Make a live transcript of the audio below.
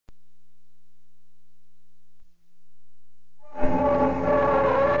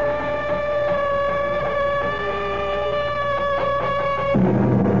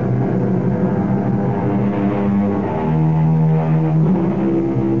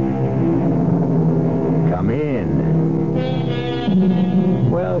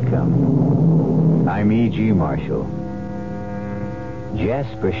C.G. Marshall.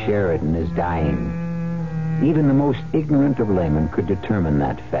 Jasper Sheridan is dying. Even the most ignorant of laymen could determine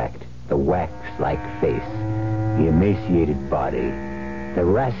that fact. The wax-like face, the emaciated body, the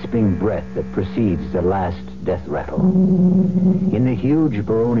rasping breath that precedes the last death rattle. In the huge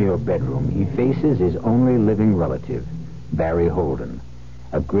baronial bedroom, he faces his only living relative, Barry Holden,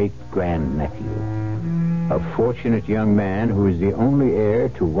 a great-grandnephew. A fortunate young man who is the only heir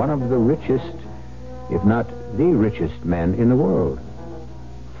to one of the richest, if not the richest men in the world.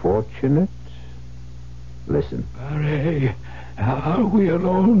 Fortunate? Listen. Barry, are we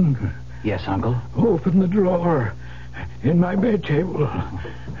alone? Yes, Uncle. Open the drawer in my bed table.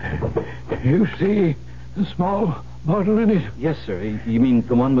 You see the small bottle in it? Yes, sir. You mean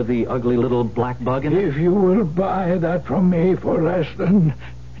the one with the ugly little black bug in it? If you will buy that from me for less than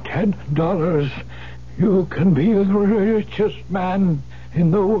 $10, you can be the richest man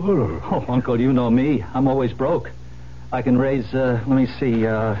in the world. Oh, Uncle, you know me. I'm always broke. I can raise,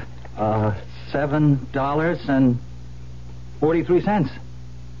 $7.43.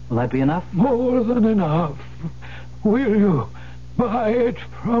 Will that be enough? More than enough. Will you buy it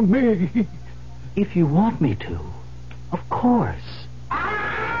from me? If you want me to. Of course.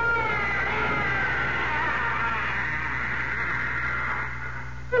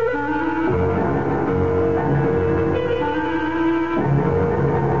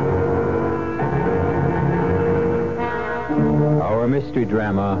 Our mystery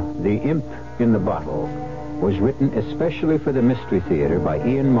drama, The Imp in the Bottle, was written especially for the Mystery Theater by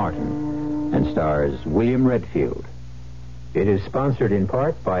Ian Martin and stars William Redfield. It is sponsored in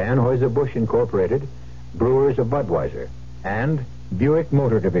part by Anheuser-Busch Incorporated, Brewers of Budweiser, and Buick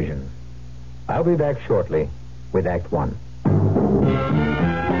Motor Division. I'll be back shortly with Act One.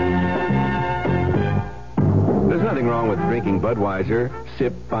 There's nothing wrong with drinking Budweiser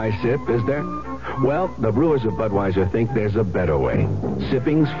sip by sip, is there? Well, the Brewers of Budweiser think there's a better way.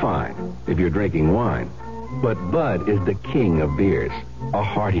 Sipping's fine if you're drinking wine. But Bud is the king of beers, a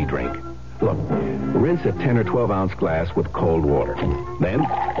hearty drink. Look, rinse a 10 or 12-ounce glass with cold water. Then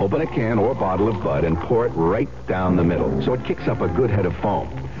open a can or bottle of Bud and pour it right down the middle so it kicks up a good head of foam.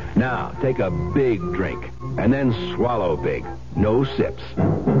 Now, take a big drink and then swallow big. No sips.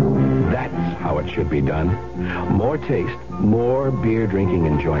 That's how it should be done. More taste, more beer drinking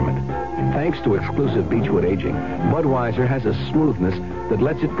enjoyment. Thanks to exclusive Beechwood aging, Budweiser has a smoothness that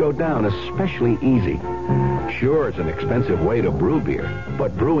lets it go down especially easy. Sure, it's an expensive way to brew beer,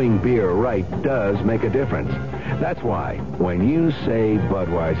 but brewing beer right does make a difference. That's why, when you say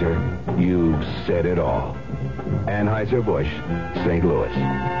Budweiser, you've said it all. Anheuser-Busch, St. Louis.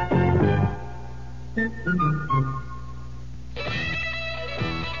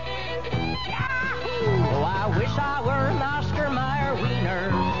 Oh, I wish I were an Oscar Mayer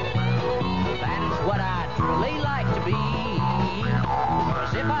wiener. That is what I'd truly like to be.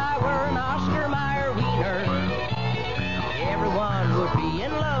 'Cause if I were an Oscar Mayer wiener, everyone would be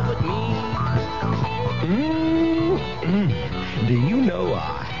in love with me. Do you know a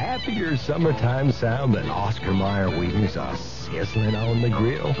happier summertime sound than Oscar Mayer wieners are sizzling on the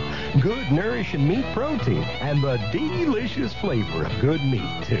grill? Good, nourishing meat protein and the delicious flavor of good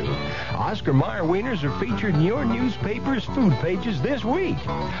meat, too. Oscar Mayer wieners are featured in your newspaper's food pages this week.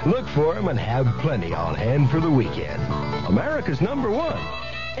 Look for them and have plenty on hand for the weekend. America's #1.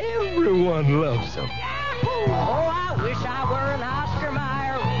 Everyone loves them. Oh, I wish I were an Oscar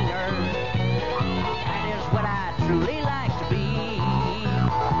Mayer wiener. That is what I truly like to be.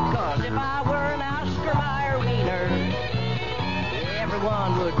 'Cause if I were an Oscar Mayer wiener,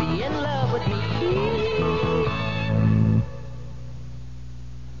 everyone would be in love with me.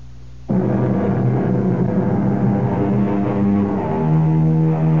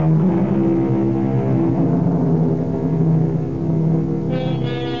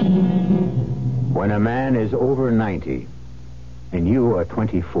 When a man is over 90 and you are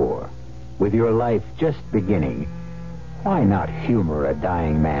 24, with your life just beginning, why not humor a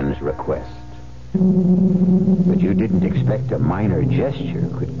dying man's request? But you didn't expect a minor gesture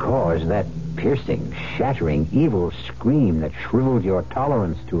could cause that piercing, shattering, evil scream that shriveled your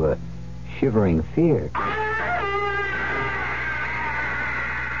tolerance to a shivering fear.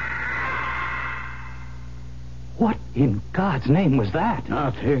 What in God's name was that?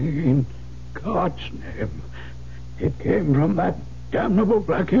 Nothing in God's name. It came from that damnable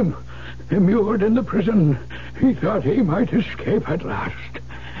black imp immured in the prison. He thought he might escape at last.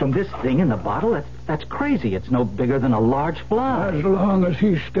 From this thing in the bottle? That's crazy. It's no bigger than a large fly. As long as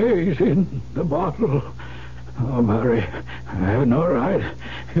he stays in the bottle. Oh, Murray, I have no right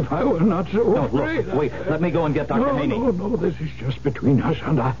If I were not so No, afraid... look, wait. Let me go and get Dr. Haney. No, this is just between us,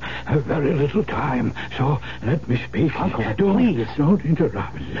 and I have very little time. So let me speak. Uncle, please. Don't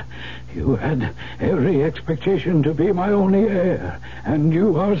interrupt. You had every expectation to be my only heir, and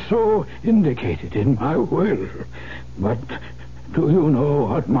you are so indicated in my will. But do you know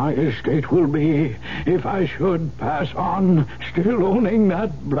what my estate will be if I should pass on still owning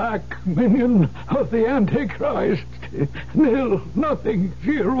that black minion of the Antichrist? Nil, nothing,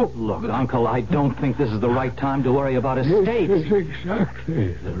 zero. Look, Uncle, I don't think this is the right time to worry about estates. This is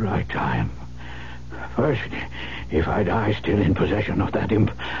exactly the right time. First, if I die still in possession of that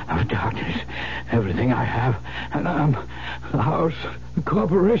imp of darkness, everything I have, and the house, the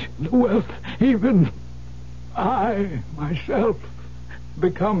corporation, the wealth, even I, myself,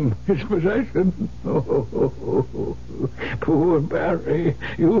 become his possession. Oh, poor Barry,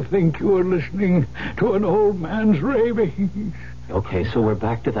 you think you are listening to an old man's ravings. Okay, so we're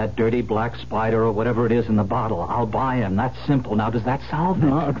back to that dirty black spider or whatever it is in the bottle. I'll buy him. That's simple. Now, does that solve it?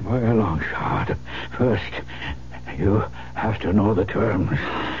 Not by a long shot. First, you have to know the terms.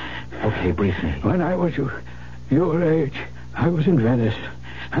 Okay, brief me. When I was your age, I was in Venice,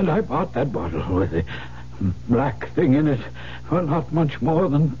 and I bought that bottle with the black thing in it for not much more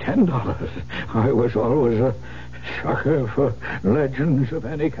than $10. I was always a sucker for legends of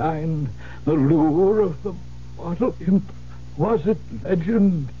any kind. The lure of the bottle imp was it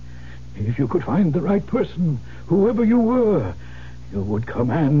legend. If you could find the right person, whoever you were, you would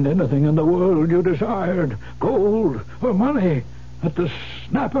command anything in the world you desired, gold or money, at the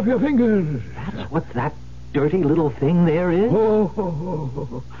snap of your fingers. That's what that dirty little thing there is?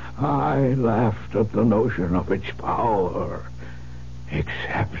 Oh, I laughed at the notion of its power,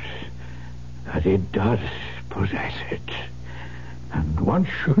 except that it does possess it. And once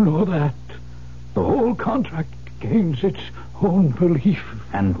you know that, the whole contract gains its own belief.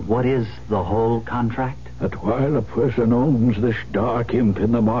 And what is the whole contract? That while a person owns this dark imp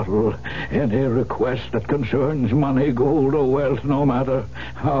in the bottle, any request that concerns money, gold, or wealth, no matter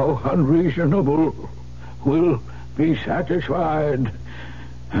how unreasonable, will be satisfied.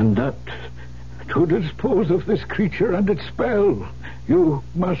 And that to dispose of this creature and its spell, you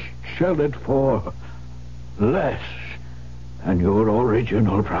must sell it for less than your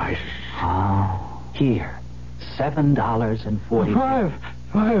original price. Oh, here. $7.40.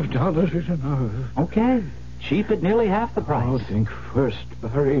 $5 is enough. Okay. Cheap at nearly half the price. Oh, think first,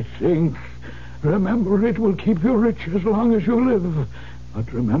 Barry, think. Remember, it will keep you rich as long as you live.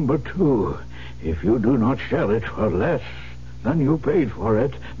 But remember, too, if you do not sell it for less than you paid for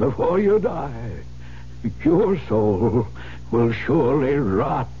it before you die, your soul will surely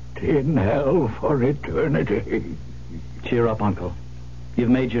rot in hell for eternity. Cheer up, Uncle. You've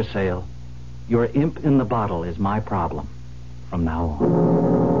made your sale. Your imp in the bottle is my problem from now on.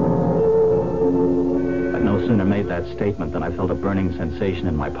 I'd no sooner made that statement than I felt a burning sensation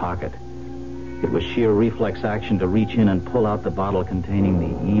in my pocket. It was sheer reflex action to reach in and pull out the bottle containing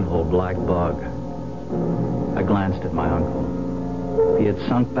the evil black bug. I glanced at my uncle. He had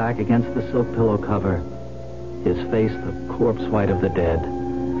sunk back against the silk pillow cover, his face the corpse white of the dead,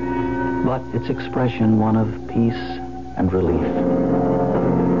 but its expression one of peace and relief.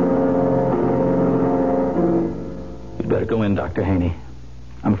 You'd better go in, Dr. Haney.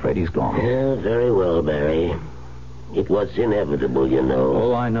 I'm afraid he's gone. Yeah, very well, Barry. It was inevitable, you know.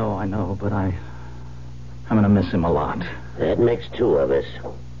 Oh, I know, but I'm going to miss him a lot. That makes two of us.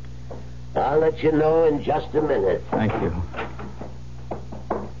 I'll let you know in just a minute. Thank you.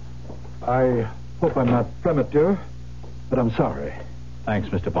 I hope I'm not premature, but I'm sorry. Thanks,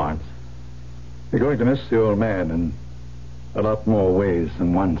 Mr. Barnes. You're going to miss the old man in a lot more ways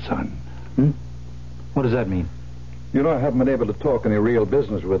than one, son. What does that mean? You know, I haven't been able to talk any real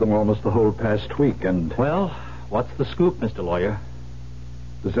business with him almost the whole past week, and... Well, what's the scoop, Mr. Lawyer?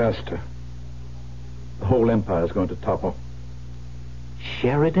 Disaster. The whole empire's going to topple.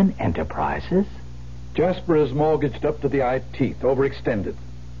 Sheridan Enterprises? Jasper is mortgaged up to the eye teeth, overextended.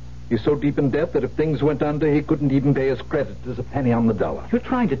 He's so deep in debt that if things went under, he couldn't even pay his creditors a penny on the dollar. You're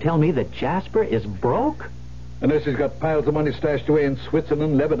trying to tell me that Jasper is broke? Unless he's got piles of money stashed away in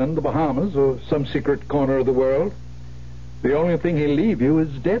Switzerland, Lebanon, the Bahamas, or some secret corner of the world. The only thing he'll leave you is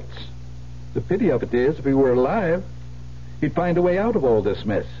debts. The pity of it is, if he were alive, he'd find a way out of all this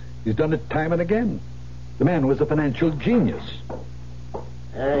mess. He's done it time and again. The man was a financial genius.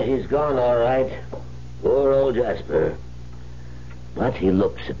 He's gone, all right. Poor old Jasper. But he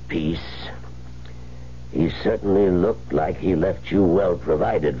looks at peace. He certainly looked like he left you well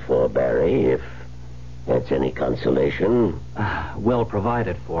provided for, Barry, if that's any consolation. Well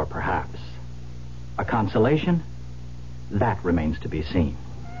provided for, perhaps. A consolation? That remains to be seen.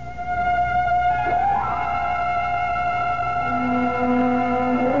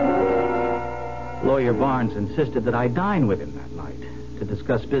 lawyer Barnes insisted that I dine with him that night to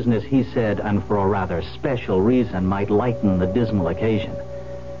discuss business he said, and for a rather special reason, might lighten the dismal occasion.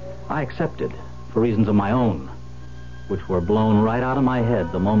 I accepted, for reasons of my own, which were blown right out of my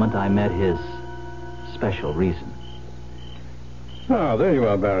head the moment I met his special reason. Ah, there you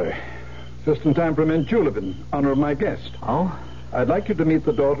are, Barry. Just in time for a mint julep in honor of my guest. Oh? I'd like you to meet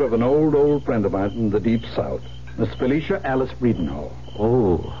the daughter of an old friend of mine from the Deep South, Miss Felicia Alice Breedenhall.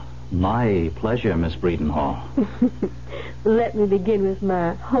 Oh, my pleasure, Miss Breedenhall. Let me begin with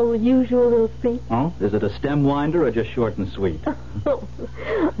my whole usual little speech. Oh, is it a stem winder or just short and sweet?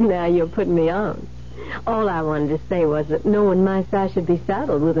 Now you're putting me on. All I wanted to say was that no one my size should be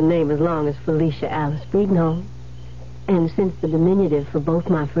saddled with a name as long as Felicia Alice Breedenhall. And since the diminutive for both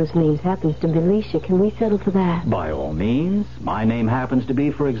my first names happens to be Alicia, can we settle for that? By all means. My name happens to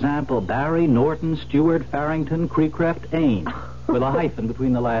be, for example, Barry Norton Stewart Farrington Creecreft Ain, with a hyphen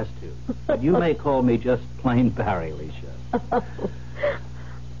between the last two. But you may call me just plain Barry, Alicia.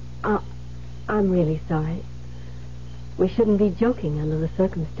 I'm really sorry. We shouldn't be joking under the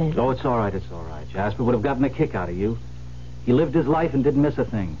circumstances. Oh, it's all right, Jasper would have gotten a kick out of you. He lived his life and didn't miss a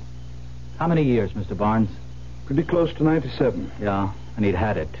thing. How many years, Mr. Barnes? Pretty close to 97. Yeah, and he'd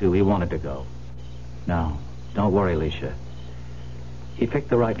had it, too. He wanted to go. No, don't worry, Alicia. He picked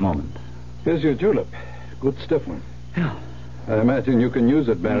the right moment. Here's your julep. Good stiff one. Yeah. I imagine you can use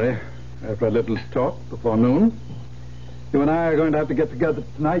it, Barry, after a little talk before noon. You and I are going to have to get together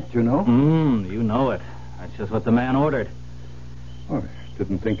tonight, you know. You know it. That's just what the man ordered. Oh, I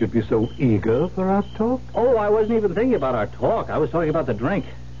didn't think you'd be so eager for our talk. Oh, I wasn't even thinking about our talk. I was talking about the drink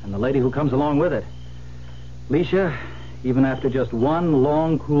and the lady who comes along with it. Alicia, even after just one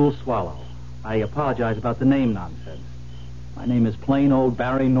long, cool swallow, I apologize about the name nonsense. My name is plain old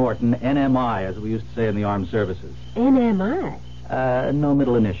Barry Norton, NMI, as we used to say in the armed services. NMI? No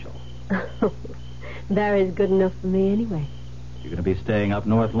middle initial. Barry's good enough for me anyway. You're going to be staying up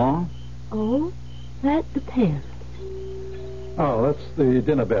north long? Oh, that depends. Oh, that's the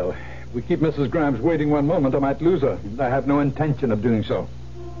dinner bell. If we keep Mrs. Grimes waiting one moment, I might lose her. I have no intention of doing so.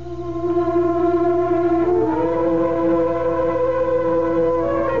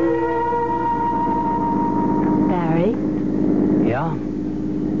 Barry? Yeah?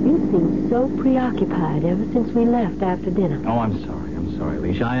 You seem so preoccupied ever since we left after dinner. Oh, I'm sorry,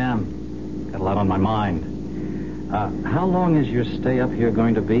 Alicia. I am. Got a lot on my mind. How long is your stay up here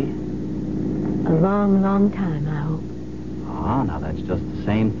going to be? A long, long time, I hope. Ah, now that's just the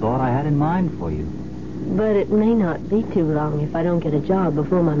same thought I had in mind for you. But it may not be too long if I don't get a job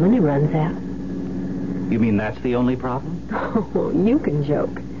before my money runs out. You mean that's the only problem? Oh, you can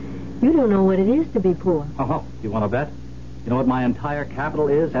joke. You don't know what it is to be poor. Oh, you want to bet? You know what my entire capital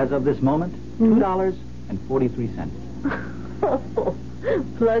is as of this moment? $2.43.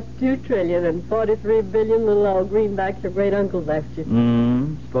 Plus $2 trillion and $43 billion little old greenbacks your great uncle left you.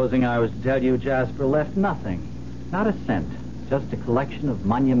 Supposing I was to tell you Jasper left nothing. Not a cent. Just a collection of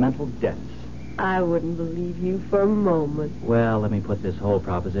monumental debts. I wouldn't believe you for a moment. Well, let me put this whole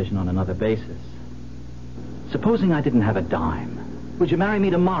proposition on another basis. Supposing I didn't have a dime. Would you marry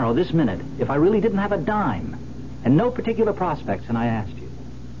me tomorrow, this minute, if I really didn't have a dime? And no particular prospects, and I asked you.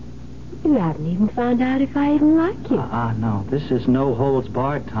 You haven't even found out if I even like you. No. This is no holds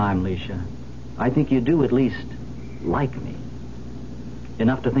barred time, Alicia. I think you do at least like me.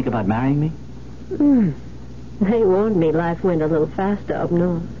 Enough to think about marrying me? They warned me life went a little faster up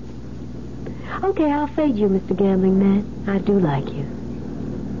north. Okay, I'll fade you, Mr. Gambling Man. I do like you.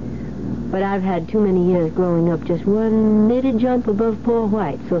 But I've had too many years growing up just one knitted jump above poor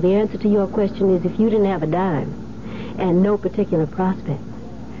white. So the answer to your question is if you didn't have a dime and no particular prospects,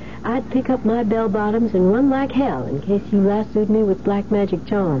 I'd pick up my bell-bottoms and run like hell in case you lassoed me with black magic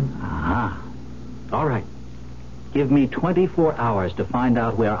charm. All right. Give me 24 hours to find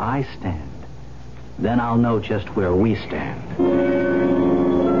out where I stand. Then I'll know just where we stand.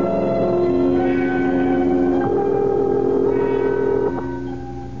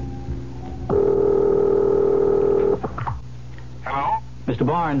 Hello? Mr.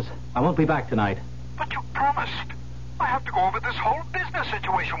 Barnes, I won't be back tonight. But you promised. I have to go over this whole business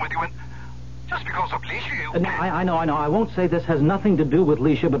situation with you, and just because of Leisha, you... I know. I won't say this has nothing to do with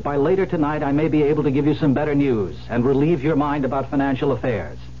Leisha, but by later tonight I may be able to give you some better news and relieve your mind about financial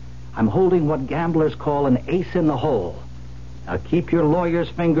affairs. I'm holding what gamblers call an ace in the hole. Now keep your lawyer's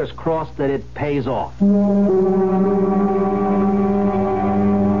fingers crossed that it pays off.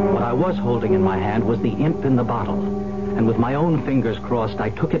 What I was holding in my hand was the imp in the bottle. And with my own fingers crossed, I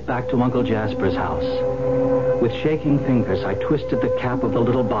took it back to Uncle Jasper's house. With shaking fingers, I twisted the cap of the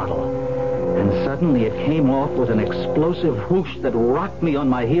little bottle And suddenly it came off with an explosive whoosh that rocked me on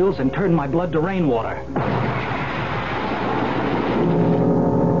my heels and turned my blood to rainwater.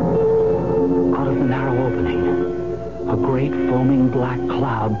 Out of the narrow opening, a great foaming black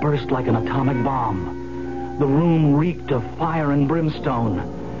cloud burst like an atomic bomb. The room reeked of fire and brimstone,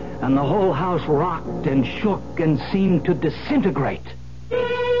 and the whole house rocked and shook and seemed to disintegrate.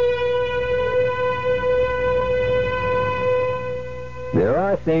 There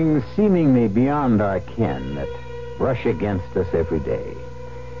are things seemingly beyond our ken that brush against us every day.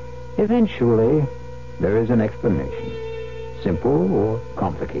 Eventually, there is an explanation, simple or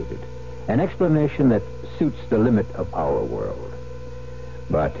complicated, an explanation that suits the limit of our world.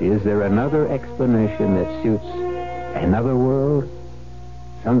 But is there another explanation that suits another world?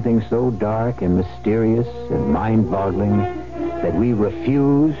 Something so dark and mysterious and mind-boggling that we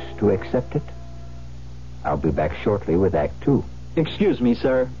refuse to accept it? I'll be back shortly with Act 2. Excuse me,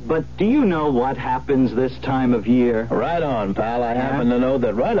 sir, but do you know what happens this time of year? Right on, pal. I happen to know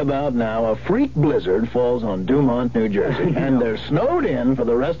that right about now a freak blizzard falls on Dumont, New Jersey, and they're snowed in for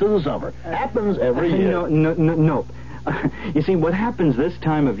the rest of the summer. Happens every year. No. You see, what happens this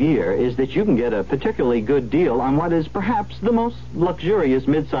time of year is that you can get a particularly good deal on what is perhaps the most luxurious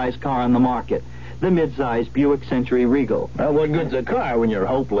mid-size car on the market, the mid-size Buick Century Regal. Well, what good's a car when you're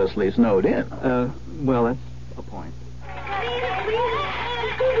hopelessly snowed in? Well, that's a point.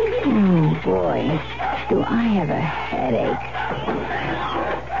 Oh, boy, do I have a headache.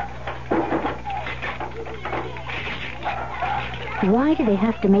 Why do they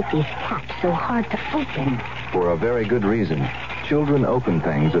have to make these caps so hard to open? For a very good reason. Children open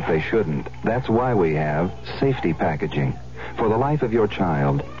things that they shouldn't. That's why we have safety packaging. For the life of your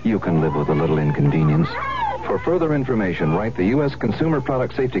child, you can live with a little inconvenience. For further information, write the U.S. Consumer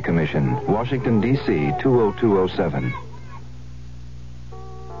Product Safety Commission, Washington, D.C. 20207.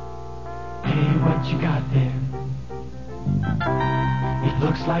 Hey, what you got there? It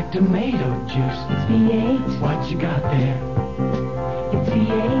looks like tomato juice. It's V8. What you got there? It's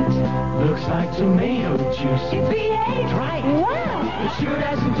V8. Looks like tomato juice. It's V8. Right. Wow. It sure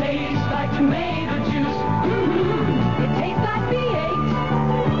doesn't taste like tomato juice. Ooh. It tastes like V8.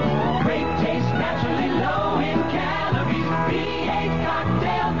 Great taste, naturally low in calories. V8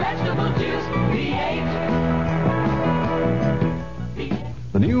 cocktail vegetable juice. V8.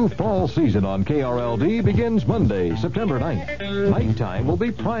 The new fall season on KRLD begins Monday, September 9th. Nighttime will be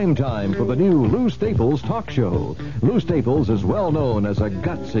prime time for the new Lou Staples talk show. Lou Staples is well known as a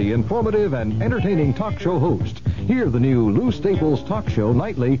gutsy, informative, and entertaining talk show host. Hear the new Lou Staples talk show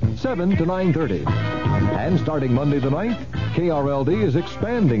nightly, 7 to 9:30. And starting Monday the 9th, KRLD is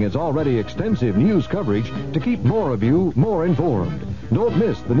expanding its already extensive news coverage to keep more of you more informed. Don't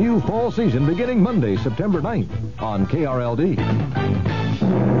miss the new fall season beginning Monday, September 9th on KRLD.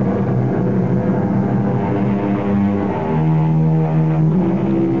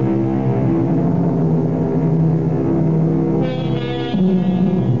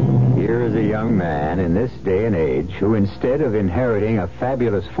 Here is a young man in this day and age who, instead of inheriting a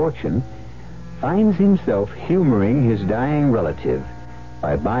fabulous fortune, finds himself humoring his dying relative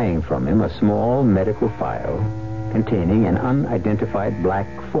by buying from him a small medical file containing an unidentified black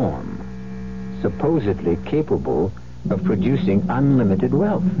form, supposedly capable of producing unlimited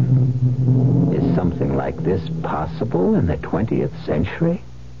wealth. Is something like this possible in the 20th century?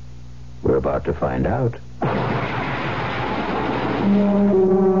 We're about to find out.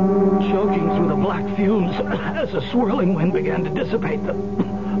 Choking through the black fumes as a swirling wind began to dissipate,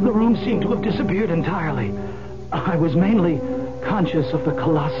 the room seemed to have disappeared entirely. I was mainly conscious of the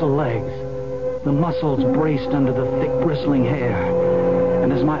colossal legs, the muscles braced under the thick bristling hair,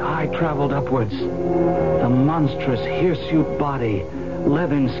 and as my eye traveled upwards, the monstrous hirsute body,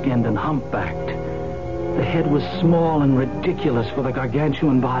 leathern-skinned and humpbacked. The head was small and ridiculous for the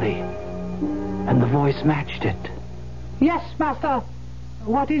gargantuan body, and the voice matched it. Yes, master.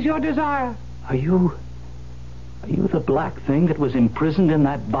 What is your desire? Are you the black thing that was imprisoned in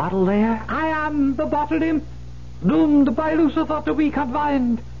that bottle there? I am the bottled imp, doomed by Lucifer to be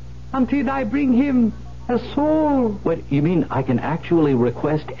confined, until I bring him a soul. What, you mean I can actually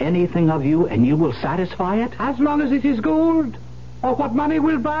request anything of you and you will satisfy it? As long as it is gold, or what money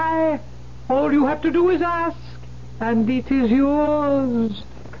will buy, all you have to do is ask, and it is yours.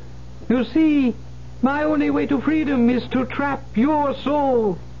 You see, my only way to freedom is to trap your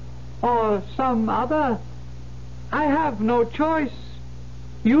soul, or some other. I have no choice.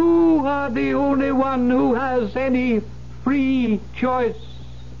 You are the only one who has any free choice.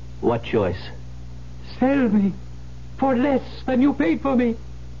 What choice? Sell me for less than you paid for me,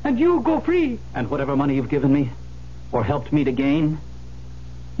 and you go free. And whatever money you've given me, or helped me to gain,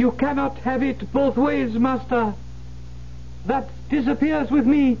 You cannot have it both ways, master. That disappears with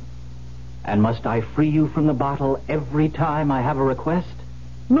me. And must I free you from the bottle every time I have a request?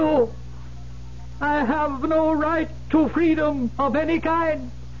 No. I have no right to freedom of any kind,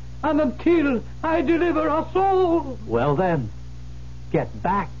 and until I deliver a soul. Well then, get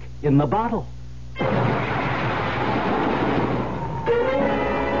back in the bottle.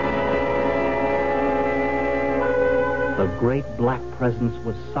 The great black presence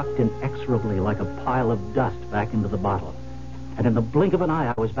was sucked inexorably like a pile of dust back into the bottle. And in the blink of an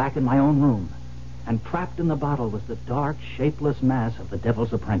eye, I was back in my own room. And trapped in the bottle was the dark, shapeless mass of the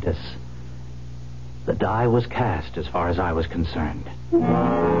Devil's Apprentice. The die was cast as far as I was concerned. Of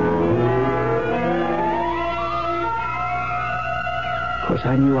course,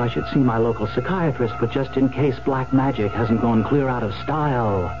 I knew I should see my local psychiatrist, but just in case black magic hasn't gone clear out of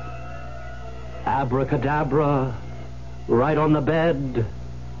style. Abracadabra, right on the bed,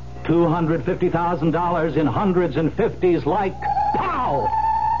 $250,000 in hundreds and fifties like pow!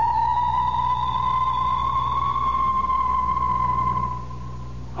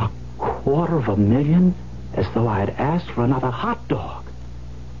 $250,000? As though I had asked for another hot dog.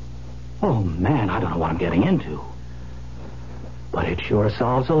 Oh, man, I don't know what I'm getting into. But it sure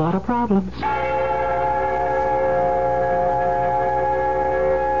solves a lot of problems.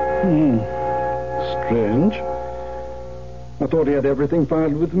 Strange. I thought he had everything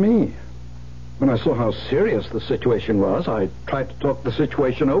filed with me. When I saw how serious the situation was, I tried to talk the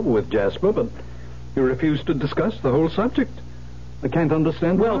situation over with Jasper, but he refused to discuss the whole subject. I can't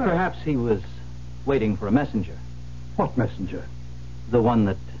understand Well, why. perhaps he was waiting for a messenger. What messenger? The one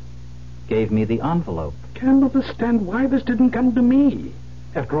that gave me the envelope. Can't understand why this didn't come to me.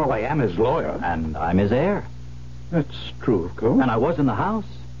 After all, I am his lawyer. And I'm his heir. That's true, of course. And I was in the house.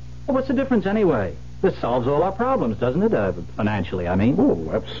 Well, what's the difference anyway? This solves all our problems, doesn't it? Financially, I mean.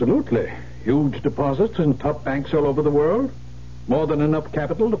 Oh, absolutely. Huge deposits in top banks all over the world. More than enough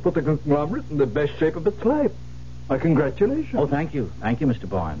capital to put the conglomerate in the best shape of its life. My congratulations. Oh, thank you. Thank you, Mr.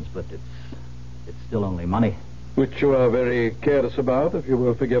 Barnes. But it's still only money. Which you are very careless about, if you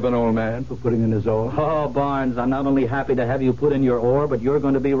will forgive an old man for putting in his oar. Oh, Barnes, I'm not only happy to have you put in your oar, but you're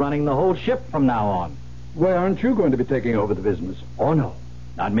going to be running the whole ship from now on. Why aren't you going to be taking over the business? Oh, no.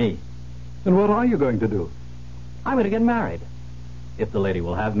 Not me. Then what are you going to do? I'm going to get married. If the lady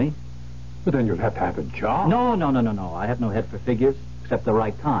will have me. But then you'll have to have a job. No. I have no head for figures, except the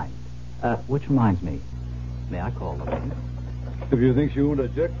right kind. Which reminds me. May I call the lady? If you think she won't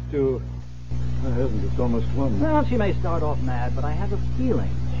object to... It's almost one. Well, she may start off mad, but I have a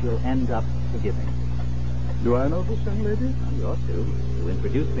feeling she'll end up forgiving. Do I know this young lady? Well, you ought to. You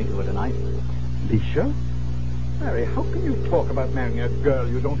introduced me to her tonight. Alicia? Mary, how can you talk about marrying a girl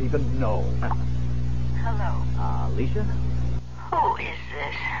you don't even know? Hello. Alicia? Who is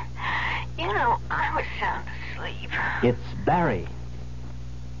this? You know, I was sound asleep. It's Barry.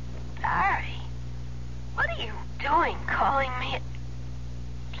 Barry? What are you doing calling me at...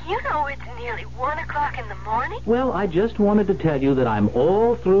 You know it's nearly 1 o'clock in the morning? Well, I just wanted to tell you that I'm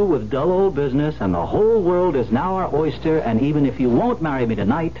all through with dull old business, and the whole world is now our oyster, and even if you won't marry me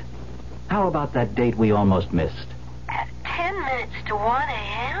tonight, how about that date we almost missed? At 10 minutes to 1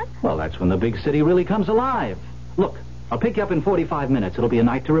 a.m.? Well, that's when the big city really comes alive. Look, I'll pick you up in 45 minutes. It'll be a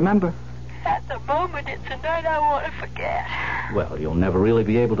night to remember. At the moment, it's a night I want to forget. Well, you'll never really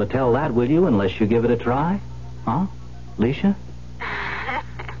be able to tell that, will you, unless you give it a try? Huh? Alicia?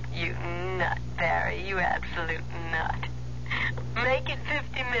 You nut, Barry. You absolute nut. Make it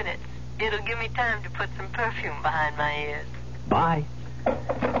 50 minutes. It'll give me time to put some perfume behind my ears. Bye.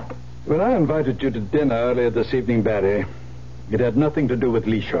 When I invited you to dinner earlier this evening, Barry, it had nothing to do with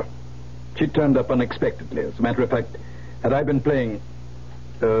Alicia. She turned up unexpectedly. As a matter of fact, had I been playing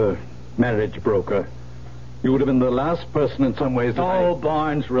marriage broker, you would have been the last person in some ways that Oh,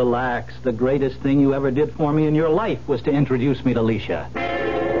 Barnes, relax. The greatest thing you ever did for me in your life was to introduce me to Alicia.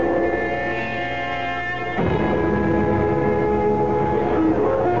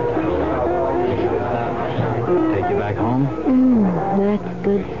 Take you back home? That's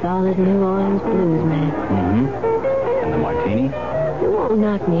good, solid New Orleans blues, man. Mm-hmm. And the martini? It won't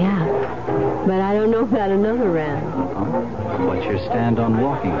knock me out. But I don't know about another round. What's your stand on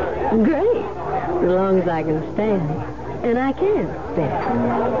walking? Great. As long as I can stand. And I can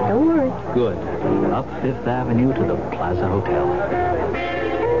stand. Don't worry. Good. Up Fifth Avenue to the Plaza Hotel.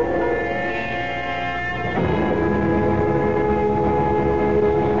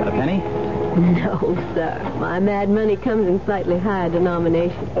 Got a penny? No, sir. My mad money comes in slightly higher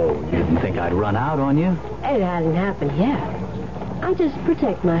denomination. Oh, you didn't think I'd run out on you? It hasn't happened yet. I just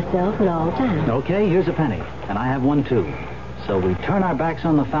protect myself at all times. Okay, here's a penny. And I have one, too. So we turn our backs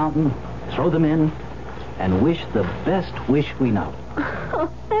on the fountain, throw them in, and wish the best wish we know. Oh,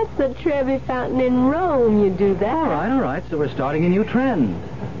 that's the Trevi Fountain in Rome. You do that. All right. So we're starting a new trend.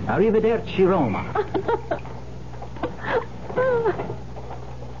 Arrivederci, Roma.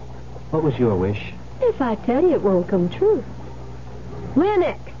 What was your wish? If I tell you, it won't come true. Where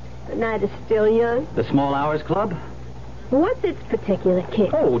next? The night is still young. The Small Hours Club? What's its particular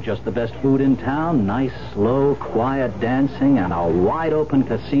kick? Oh, just the best food in town, nice, slow, quiet dancing, and a wide-open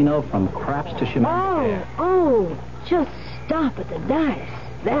casino from craps to chemin. Oh, just stop at the dice.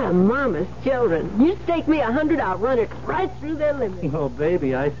 They're Mama's children. You stake me 100, I'll run it right through their limit. Oh,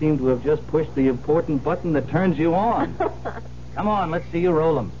 baby, I seem to have just pushed the important button that turns you on. Come on, let's see you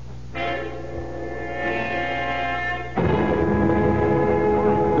roll 'em.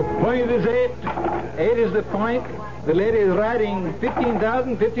 The point is 8. 8 is the point. The lady is riding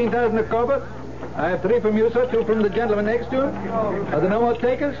 15,000 a cover. I have 3 from you, sir, 2 from the gentleman next to him. Are there no more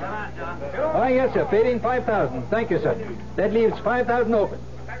takers? Oh, yes, sir, fading 5,000. Thank you, sir. That leaves 5,000 open.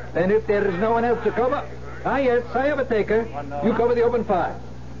 And if there is no one else to cover, yes, I have a taker. You cover the open 5.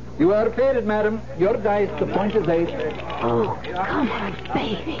 You are faded, madam. Your dice, the point is 8. Oh, come on,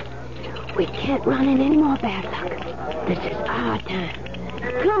 baby. We can't run in any more bad luck. This is our time.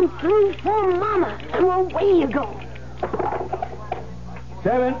 Come through for Mama, and away you go.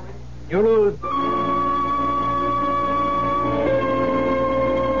 7. You lose.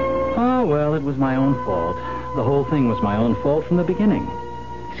 Oh, well, it was my own fault. The whole thing was my own fault from the beginning.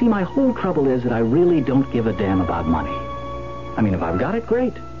 See, my whole trouble is that I really don't give a damn about money. I mean, if I've got it,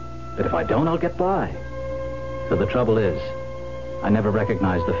 great. But if I don't, I'll get by. So the trouble is, I never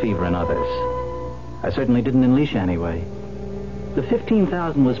recognized the fever in others. I certainly didn't in Leisha anyway. The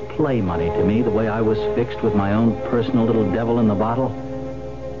 15,000 was play money to me, the way I was fixed with my own personal little devil in the bottle.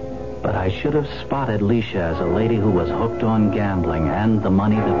 But I should have spotted Leisha as a lady who was hooked on gambling and the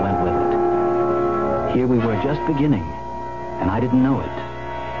money that went with it. Here we were just beginning, and I didn't know it,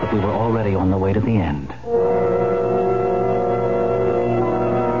 but we were already on the way to the end.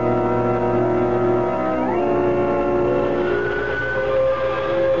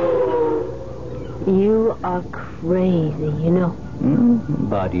 You are crazy, you know.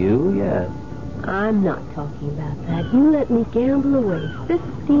 But you, yes. I'm not talking about that. You let me gamble away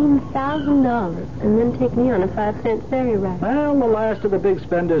 $15,000 and then take me on a 5-cent ferry ride. Well, the last of the big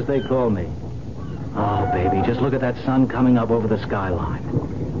spenders, they call me. Oh, baby, just look at that sun coming up over the skyline.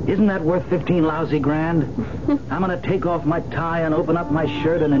 Isn't that worth 15 lousy grand? I'm going to take off my tie and open up my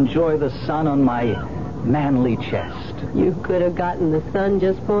shirt and enjoy the sun on my manly chest. You could have gotten the sun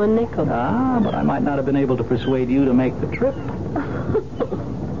just for a nickel. But I might not have been able to persuade you to make the trip.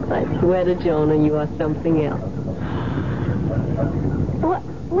 I swear to Jonah, you are something else.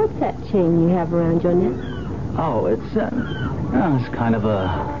 What's that chain you have around your neck? Oh, it's kind of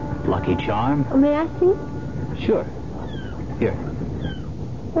a lucky charm. May I see? Sure. Here.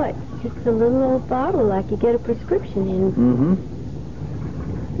 What? Just a little old bottle like you get a prescription in. Mm-hmm.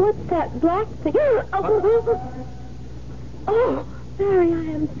 What's that black thing? Oh, Barry,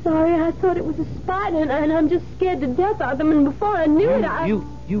 I am sorry. I thought it was a spider, and I'm just scared to death of them. And before I knew it,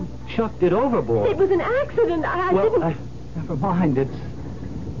 You chucked it overboard. It was an accident. I didn't... Never mind.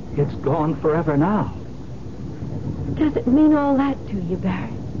 It's gone forever now. Does it mean all that to you,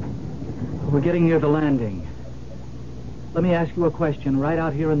 Barry? We're getting near the landing. Let me ask you a question right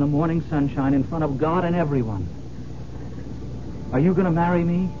out here in the morning sunshine in front of God and everyone. Are you going to marry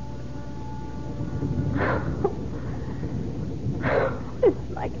me?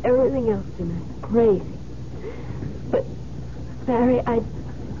 It's like everything else tonight. Crazy. But, Barry, I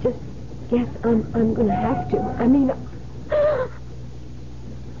just guess I'm going to have to. I mean...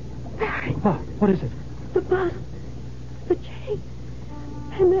 Barry. What is it? The bottle. The chain.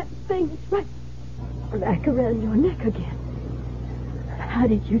 And that thing is right back around your neck again. How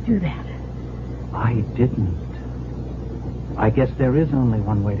did you do that? I didn't. I guess there is only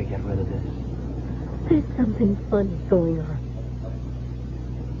one way to get rid of this. There's something funny going on.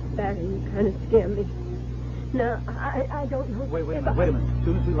 Barry, you kind of scare me. No, I don't know. Wait a minute. As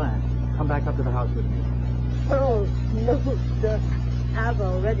soon as we land, come back up to the house with me. Oh, no, sir. I've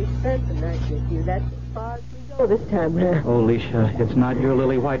already spent the night with you. That's as far as we go this time round. Oh, Leisha, it's not your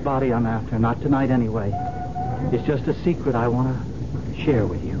lily white body I'm after. Not tonight, anyway. It's just a secret I want to share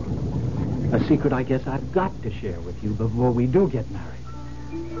with you. A secret I guess I've got to share with you before we do get married.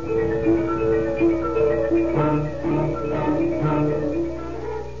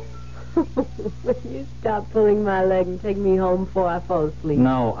 Will you stop pulling my leg and take me home before I fall asleep?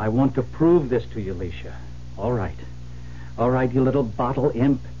 No, I want to prove this to you, Leisha. All right, you little bottle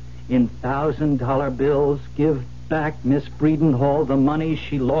imp. In $1,000 bills, give back Miss Breedenhall the money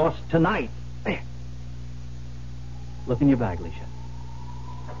she lost tonight. There. Look in your bag, Alicia.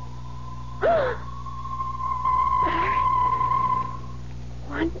 Barry.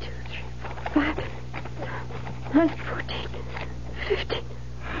 1, 2, 3, 4, 5. That's 14, 15.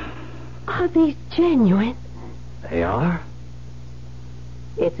 Are these genuine? They are?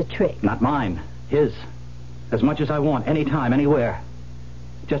 It's a trick. Not mine. His. As much as I want, anytime, anywhere.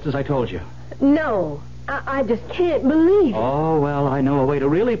 Just as I told you. No. I just can't believe it. Oh, well, I know a way to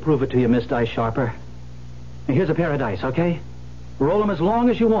really prove it to you, Miss Dice Sharper. Now, here's a pair of dice, okay? Roll them as long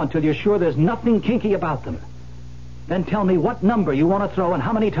as you want till you're sure there's nothing kinky about them. Then tell me what number you want to throw and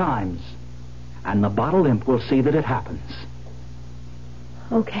how many times. And the bottle imp will see that it happens.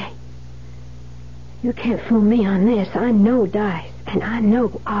 Okay. You can't fool me on this. I know dice, and I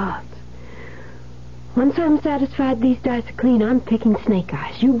know odds. Once I'm satisfied these dice are clean, I'm picking snake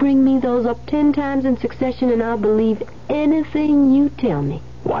eyes. You bring me those up 10 times in succession, and I'll believe anything you tell me.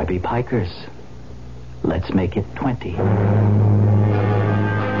 Why be pikers? Let's make it 20.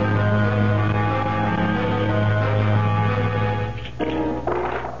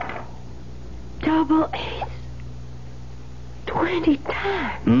 Double eights. 20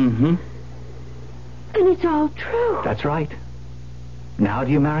 times. Mm-hmm. And it's all true. That's right. Now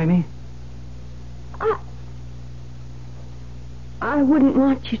do you marry me? I wouldn't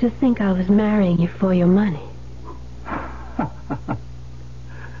want you to think I was marrying you for your money.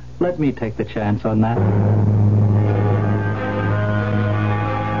 Let me take the chance on that.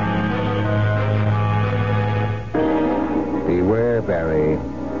 Beware, Barry.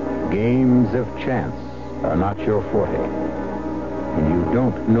 Games of chance are not your forte. And you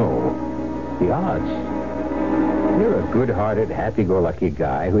don't know the odds. You're a good-hearted, happy-go-lucky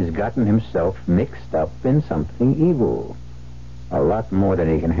guy who's gotten himself mixed up in something evil. A lot more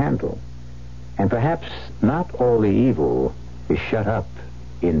than he can handle. And perhaps not all the evil is shut up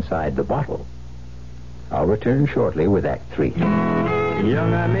inside the bottle. I'll return shortly with Act 3.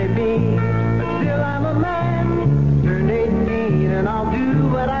 Young I may be, but still I'm a man. Turned 18 and I'll do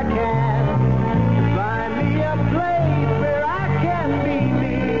what I can to find me a place where I can be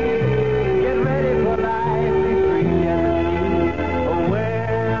me. Get ready for life, be free and free. Oh,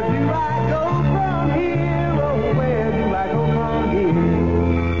 where do I go from here? Oh, where do I go from here?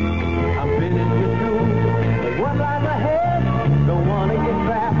 I'm finished with school, but what lies ahead? Don't want to get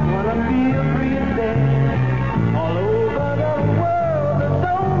trapped, want to feel free instead. All over the world, there's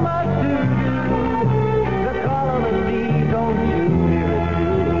so much to do. The call of the sea, don't you hear it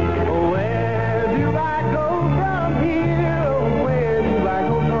too? Oh, where do I go from here? Oh, where do I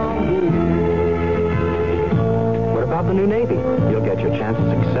go from here? What about the new Navy? You'll get your chance of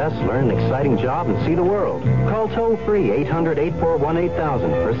success, learn an exciting job, and see the world. Call toll-free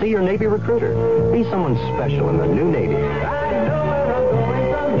 800-841-8000 or see your Navy recruiter. Be someone special in the new Navy. I know where I'm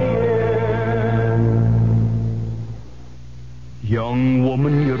going from here. Young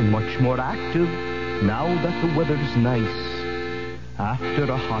woman, you're much more active now that the weather's nice. After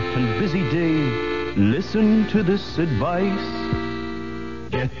a hot and busy day, listen to this advice.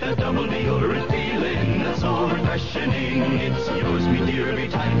 Get the double deodorant feeling that's so refreshing. It's yours, me dear, every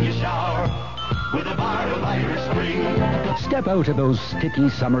time you shower with a bar of Irish Spring. Step out of those sticky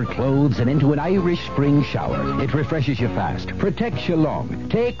summer clothes and into an Irish Spring shower. It refreshes you fast, protects you long,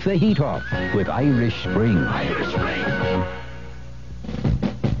 takes the heat off with Irish Spring. Irish Spring.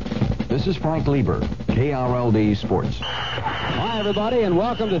 This is Frank Lieber, KRLD Sports. Hi, everybody, and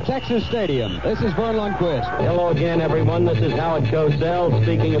welcome to Texas Stadium. This is Vern Lundquist. Hello again, everyone. This is Howard Cosell,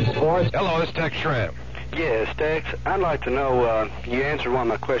 speaking of sports. Hello, this is Tex Schramm. Yes, Tex, I'd like to know, you answered one of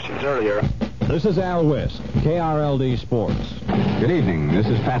my questions earlier. This is Al West, KRLD Sports. Good evening. This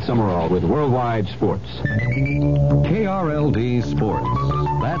is Pat Summerall with Worldwide Sports. KRLD Sports.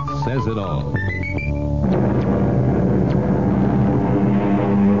 That says it all.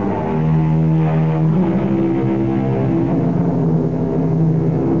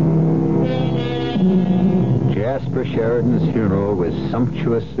 Jasper Sheridan's funeral was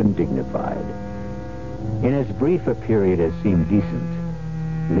sumptuous and dignified. In as brief a period as seemed decent,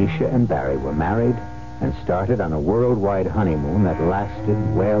 Alicia and Barry were married and started on a worldwide honeymoon that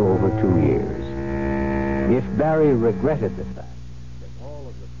lasted well over 2 years. If Barry regretted the fact that all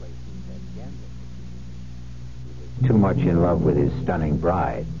of the places had gambling machines, he was too much in love with his stunning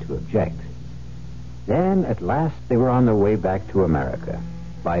bride to object. Then, at last, they were on their way back to America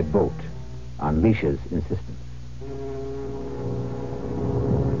by boat on Alicia's insistence.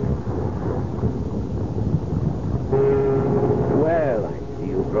 Well, I see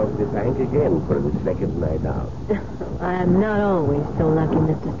you broke the bank again for the second night out. I'm not always so lucky,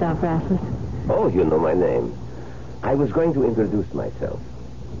 Mr. Stoffrassel. Oh, you know my name. I was going to introduce myself.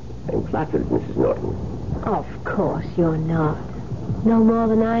 I'm flattered, Mrs. Norton. Of course you're not. No more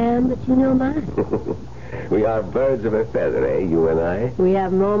than I am, but you know mine. We are birds of a feather, eh, you and I? We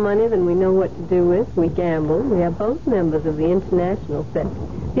have more money than we know what to do with. We gamble. We are both members of the international set.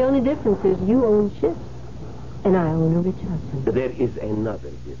 The only difference is you own ships, and I own a rich husband. There is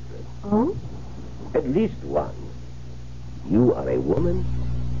another difference. Oh? At least one. You are a woman.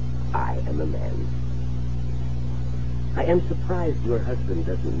 I am a man. I am surprised your husband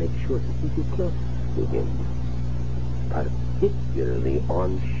doesn't make sure to keep you close to him. Particularly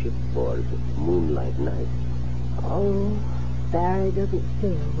on shipboard with moonlight nights. Oh, Barry doesn't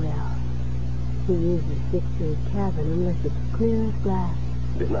sail well. He usually sticks to his cabin unless it's clear as glass.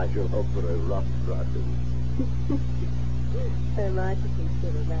 Then I shall hope for a rough crossing. Am I to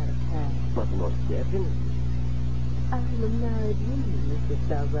consider that a pass? But most definitely. I'm a married woman, Mr.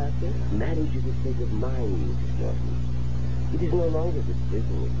 Starbucker. Marriage is a state of mind, Mrs. Norton. It is no longer the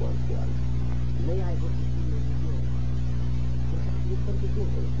prison it once was. May I hope to see you in New York? Perhaps you come to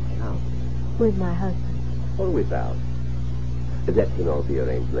visit my house. With my husband. Or without. That can all be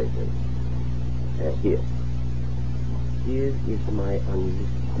arranged later. Here. Here is my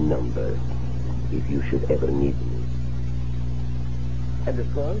unlisted number, if you should ever need me. And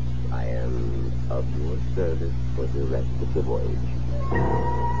of course, I am of your service for the rest of the voyage.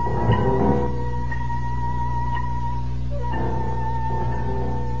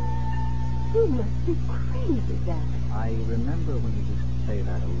 You must be crazy, Dad. I remember when you used to say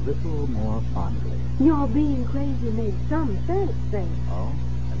that a little more fondly. Your being crazy made some sense then. Oh?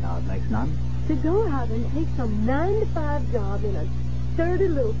 And now it makes none? To go out and take some 9-to-5 job in a sturdy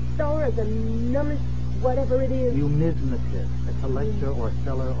little store as a numbest whatever it is. You mismative, a collector or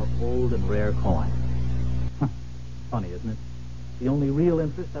seller of old and rare coins. Funny, isn't it? The only real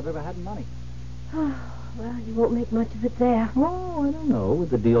interest I've ever had in money. Well, you won't make much of it there. Oh, I don't know. With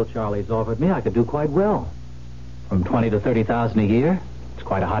the deal Charlie's offered me, I could do quite well. From 20 to 30,000 a year. It's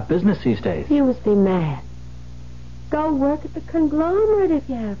quite a hot business these days. You must be mad. Go work at the conglomerate if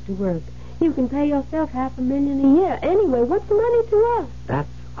you have to work. You can pay yourself $500,000 a year. Anyway, what's the money to us? That's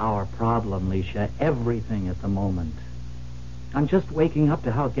our problem, Leisha. Everything at the moment. I'm just waking up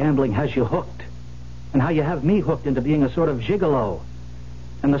to how gambling has you hooked. And how you have me hooked into being a sort of gigolo.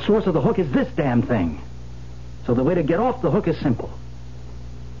 And the source of the hook is this damn thing. So the way to get off the hook is simple.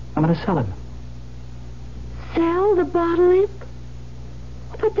 I'm going to sell him. Sell the bottle imp?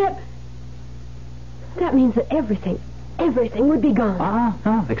 But that means that everything would be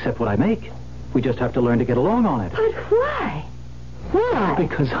gone. Except what I make. We just have to learn to get along on it. But why? Why?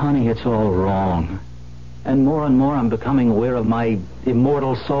 Because, honey, it's all wrong. And more I'm becoming aware of my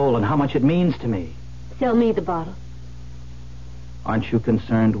immortal soul and how much it means to me. Sell me the bottle. Aren't you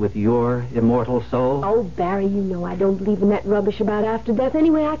concerned with your immortal soul? Oh, Barry, you know I don't believe in that rubbish about after death.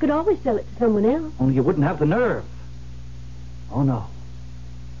 Anyway, I could always sell it to someone else. Only you wouldn't have the nerve. Oh, no.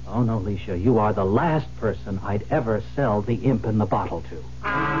 Oh, no, Leisha. You are the last person I'd ever sell the imp in the bottle to.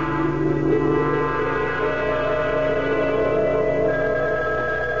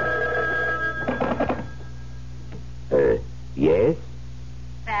 Yes?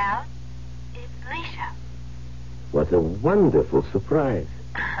 Val, it's Leisha. What a wonderful surprise.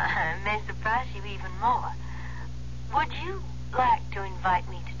 May surprise you even more. Would you like to invite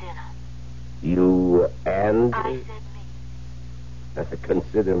me to dinner? You and... I said me.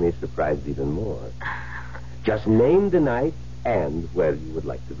 Consider me surprised even more. Just name the night and where you would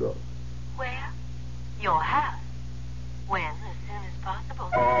like to go. Where? Your house. When? As soon as possible.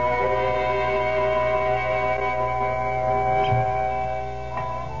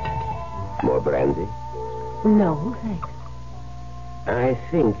 More brandy? No, thanks. I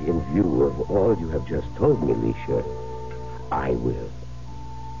think, in view of all you have just told me, Leisha, I will.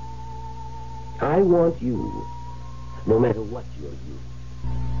 I want you, no matter what your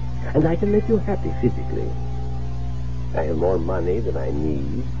use. And I can make you happy physically. I have more money than I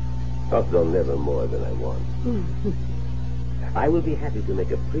need, although never more than I want. I will be happy to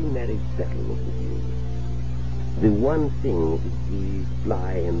make a pre-marriage settlement with you. The one thing is the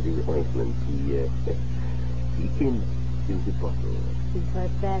fly in the ointment, the imp in the bottle.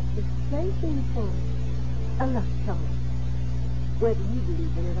 But that's the plaything for a love song. Whether you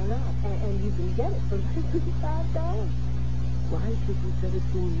believe in it or not. And you can get it for $55. Why should you sell it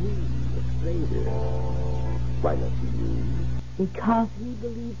to me, a stranger? Why not to you? Because he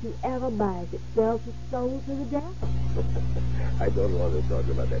believes whoever buys it sells his soul to the devil. I don't want to talk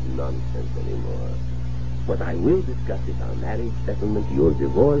about that nonsense anymore. What I will discuss is our marriage settlement, your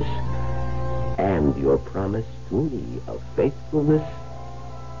divorce, and your promise to me of faithfulness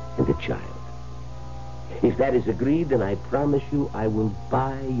and a child. If that is agreed, then I promise you I will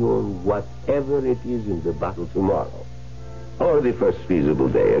buy your whatever it is in the bottle tomorrow. Or the first feasible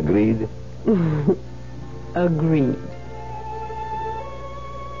day. Agreed? Agreed.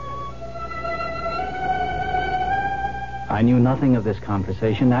 I knew nothing of this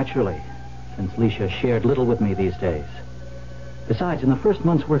conversation, naturally, since Leisha shared little with me these days. Besides, in the first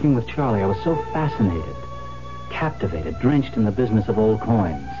months working with Charlie, I was so fascinated, captivated, drenched in the business of old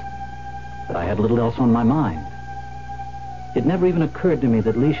coins, that I had little else on my mind. It never even occurred to me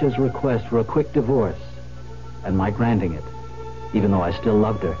that Leisha's request for a quick divorce, and my granting it, even though I still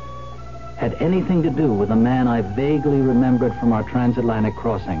loved her, had anything to do with a man I vaguely remembered from our transatlantic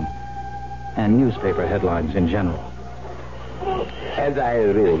crossing and newspaper headlines in general. And I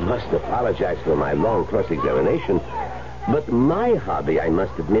really must apologize for my long cross-examination, but my hobby, I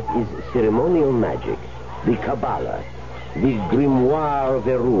must admit, is ceremonial magic, the Kabbalah, the Grimoire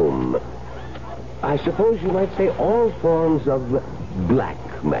Verum. I suppose you might say all forms of black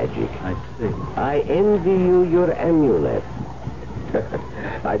magic. I see. I envy you your amulet.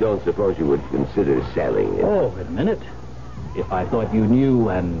 I don't suppose you would consider selling it. Oh, admit it. If I thought you knew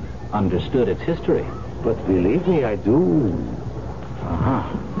and understood its history. But believe me, I do. Uh-huh.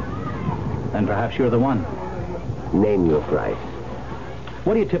 Then perhaps you're the one. Name your price.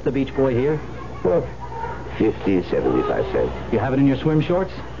 What do you tip the beach boy here? Well, 50, 75 cents. You have it in your swim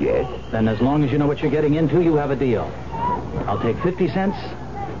shorts? Yes. Then as long as you know what you're getting into, you have a deal. I'll take 50 cents,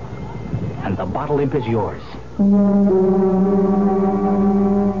 and the bottle imp is yours.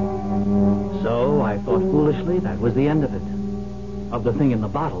 So I thought foolishly that was the end of it. Of the thing in the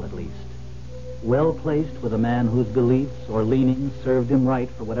bottle, at least. Well placed with a man whose beliefs or leanings served him right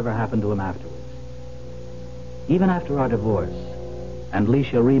for whatever happened to him afterwards. Even after our divorce, and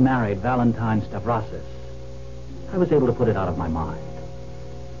Leisha remarried Valentine Stavrasis, I was able to put it out of my mind.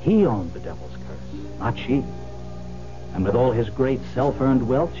 He owned the devil's curse, not she. And with all his great self-earned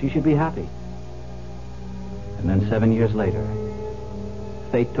wealth, she should be happy. And then 7 years later,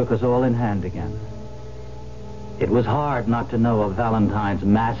 fate took us all in hand again. It was hard not to know of Valentine's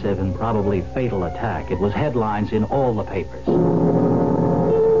massive and probably fatal attack. It was headlines in all the papers.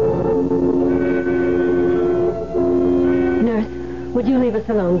 Nurse, would you leave us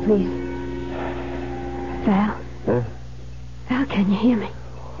alone, please? Val? Huh? Val, can you hear me?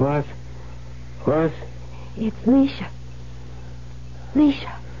 What? What? It's Leisha.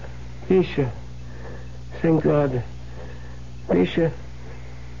 Leisha. Leisha. Thank God. Leisha,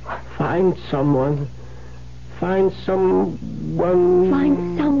 find someone. Find someone.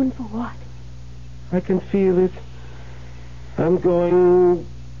 Find someone for what? I can feel it. I'm going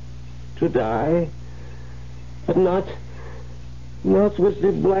to die. But not with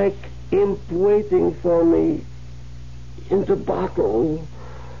the black imp waiting for me in the bottle.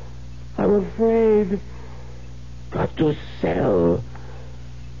 I'm afraid. Got to sell.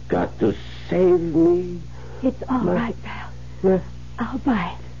 Got to save me. It's all right, Val. I'll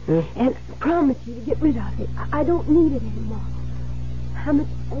buy it. And promise you to get rid of it. I don't need it anymore. How much?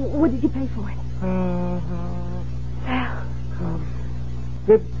 What did you pay for it? Val.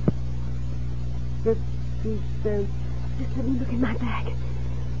 50 cents. Just let me look in my bag.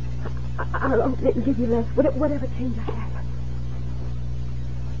 I'll open it and give you less. Whatever change I have.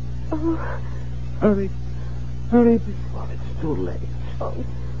 Oh. Hurry before it's too late. Oh,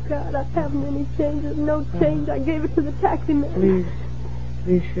 God, I haven't any change. There's no change. I gave it to the taxi man. Please,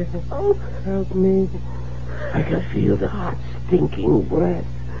 help me. I can feel the hot, stinking breath.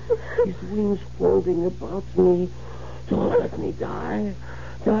 His wings folding about me. Don't let me die.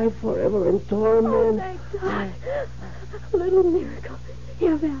 Die forever in torment. Oh, thank God. A little miracle.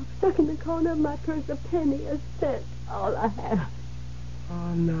 Here, Val, stuck in the corner of my purse, a penny, a cent. All I have.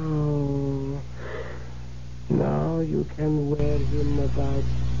 Oh, no. Now you can wear him about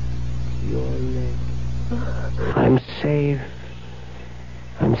your neck. I'm safe.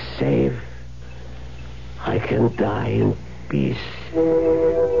 I'm safe. I can die in peace.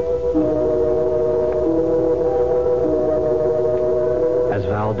 As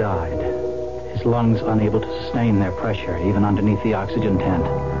Val died, his lungs unable to sustain their pressure even underneath the oxygen tent,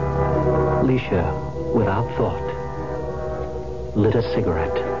 Leisha, without thought, lit a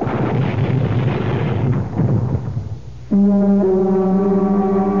cigarette.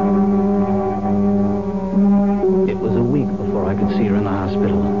 It was a week before I could see her in the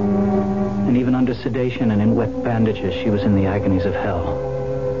hospital. And even under sedation and in wet bandages, she was in the agonies of hell.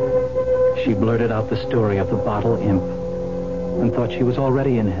 She blurted out the story of the bottle imp and thought she was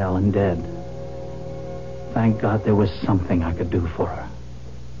already in hell and dead. Thank God there was something I could do for her.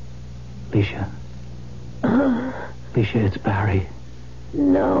 Leisha. Leisha, it's Barry.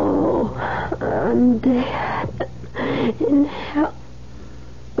 No, I'm dead. In hell.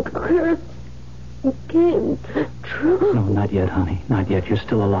 The curse came true. No, not yet, honey. Not yet. You're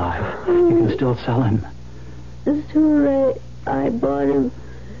still alive. You can still sell him. It's too late. I bought him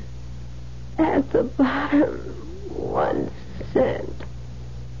at the bottom. 1 cent.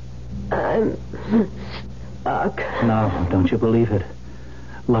 I'm stuck. No, don't you believe it.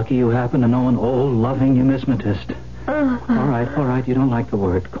 Lucky you happen to know an old, loving numismatist. All right. You don't like the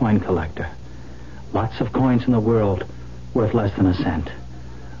word coin collector. Lots of coins in the world worth less than a cent.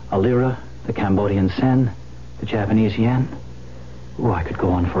 A lira, the Cambodian sen, the Japanese yen. Oh, I could go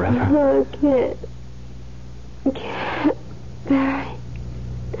on forever. No, I can't, Barry.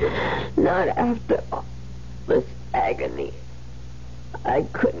 Not after all this agony. I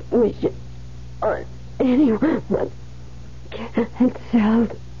couldn't wish it on anyone but it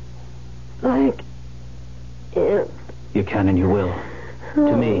sounds like it. You can and you will.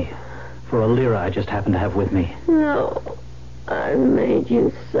 To me, for a lira I just happen to have with me. No, I've made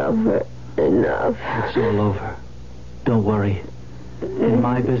you suffer enough. It's all over. Don't worry. In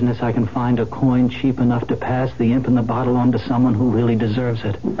my business, I can find a coin cheap enough to pass the imp in the bottle on to someone who really deserves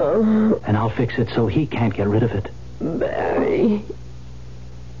it. And I'll fix it so he can't get rid of it. Barry,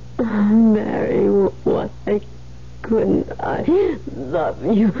 why couldn't I love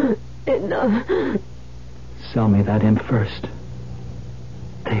you enough? Sell me that imp first.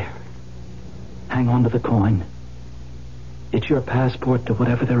 There. Hang on to the coin. It's your passport to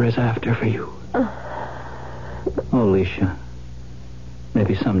whatever there is after for you. Oh, Alicia.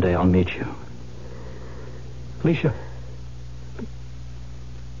 Maybe someday I'll meet you. Alicia.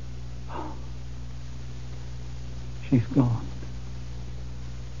 She's gone.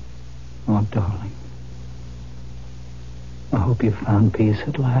 Oh, darling. I hope you found peace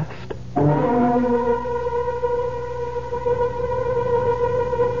at last.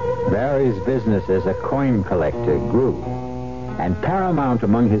 Barry's business as a coin collector grew, and paramount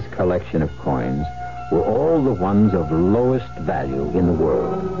among his collection of coins were all the ones of lowest value in the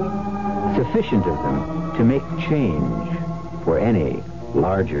world, sufficient of them to make change for any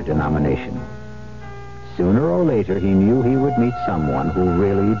larger denomination. Sooner or later, he knew he would meet someone who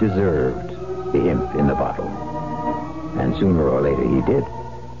really deserved the imp in the bottle. And sooner or later, he did.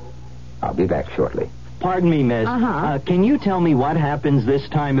 I'll be back shortly. Pardon me, miss. Can you tell me what happens this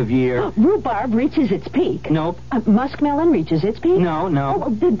time of year? Rhubarb reaches its peak. Nope. Muskmelon reaches its peak? No.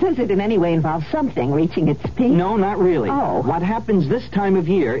 Does it in any way involve something reaching its peak? No, not really. Oh. What happens this time of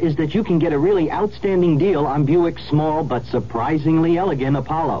year is that you can get a really outstanding deal on Buick's small but surprisingly elegant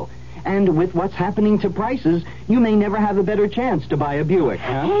Apollo. And with what's happening to prices, you may never have a better chance to buy a Buick,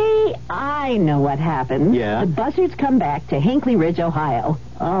 huh? Hey, I know what happened. Yeah? The buzzards come back to Hinckley Ridge, Ohio.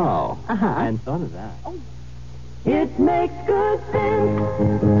 Oh. I hadn't thought of that. It makes good sense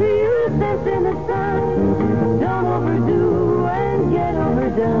to use sense in the sun. Don't overdo and get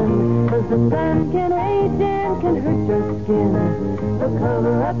overdone. 'Cause the sun can age and can hurt your skin. So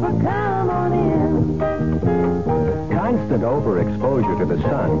cover up or come on in. Constant overexposure to the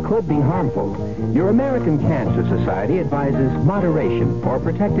sun could be harmful. Your American Cancer Society advises moderation for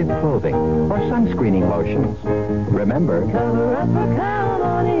protective clothing or sunscreening lotions. Remember, cover up or come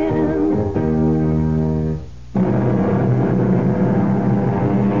on in.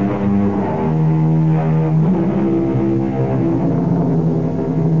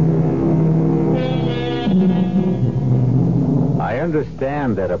 I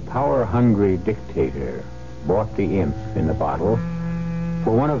understand that a power-hungry dictator bought the imp in the bottle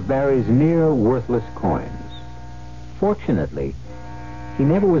for one of Barry's near-worthless coins. Fortunately, he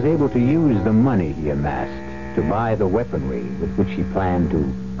never was able to use the money he amassed to buy the weaponry with which he planned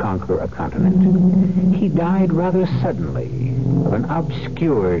to conquer a continent. He died rather suddenly of an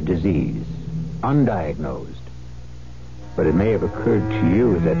obscure disease, undiagnosed. But it may have occurred to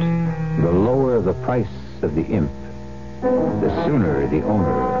you that the lower the price of the imp, the sooner the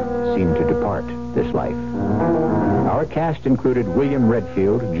owner seemed to depart this life. Our cast included William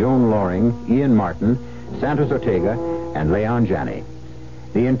Redfield, Joan Loring, Ian Martin, Santos Ortega, and Leon Janney.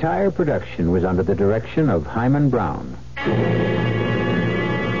 The entire production was under the direction of Hyman Brown.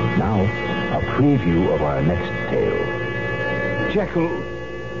 Now, a preview of our next tale. Jekyll,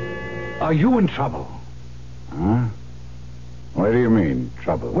 are you in trouble? Huh? What do you mean,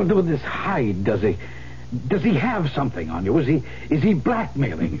 trouble? Well, with this Hyde, does he have something on you? Is he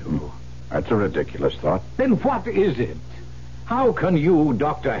blackmailing you? That's a ridiculous thought. Then what is it? How can you,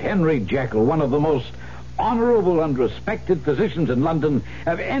 Dr. Henry Jekyll, one of the most honorable and respected physicians in London,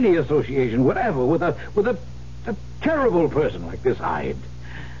 have any association whatever with a terrible person like this Hyde?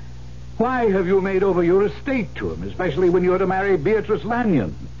 Why have you made over your estate to him, especially when you're to marry Beatrice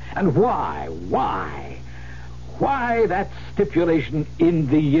Lanyon? And why that stipulation in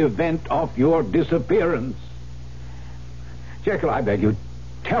the event of your disappearance? Jekyll, I beg you,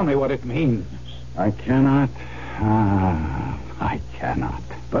 tell me what it means. I cannot. I cannot.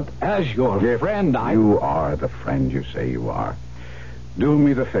 But as your friend, You are the friend you say you are. Do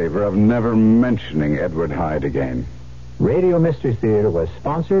me the favor of never mentioning Edward Hyde again. Radio Mystery Theater was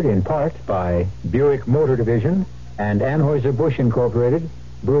sponsored in part by Buick Motor Division and Anheuser-Busch Incorporated,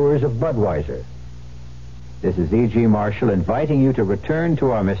 brewers of Budweiser. This is E.G. Marshall inviting you to return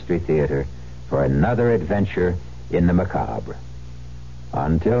to our Mystery Theater for another adventure in the macabre.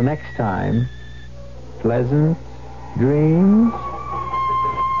 Until next time, pleasant dreams.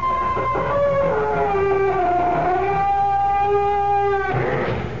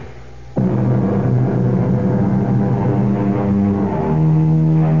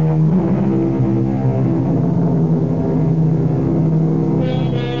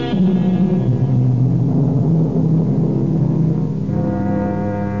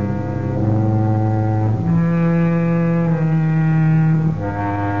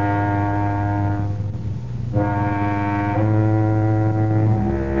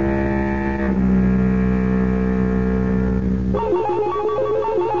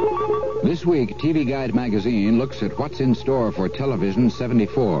 This week, TV Guide magazine looks at what's in store for Television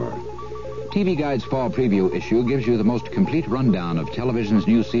 74. TV Guide's fall preview issue gives you the most complete rundown of television's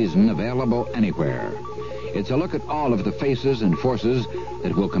new season available anywhere. It's a look at all of the faces and forces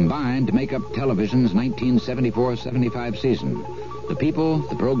that will combine to make up television's 1974-75 season. The people,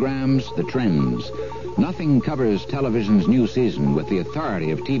 the programs, the trends. Nothing covers television's new season with the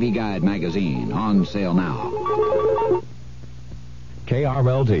authority of TV Guide magazine. On sale now.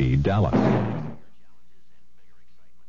 KRLD, Dallas.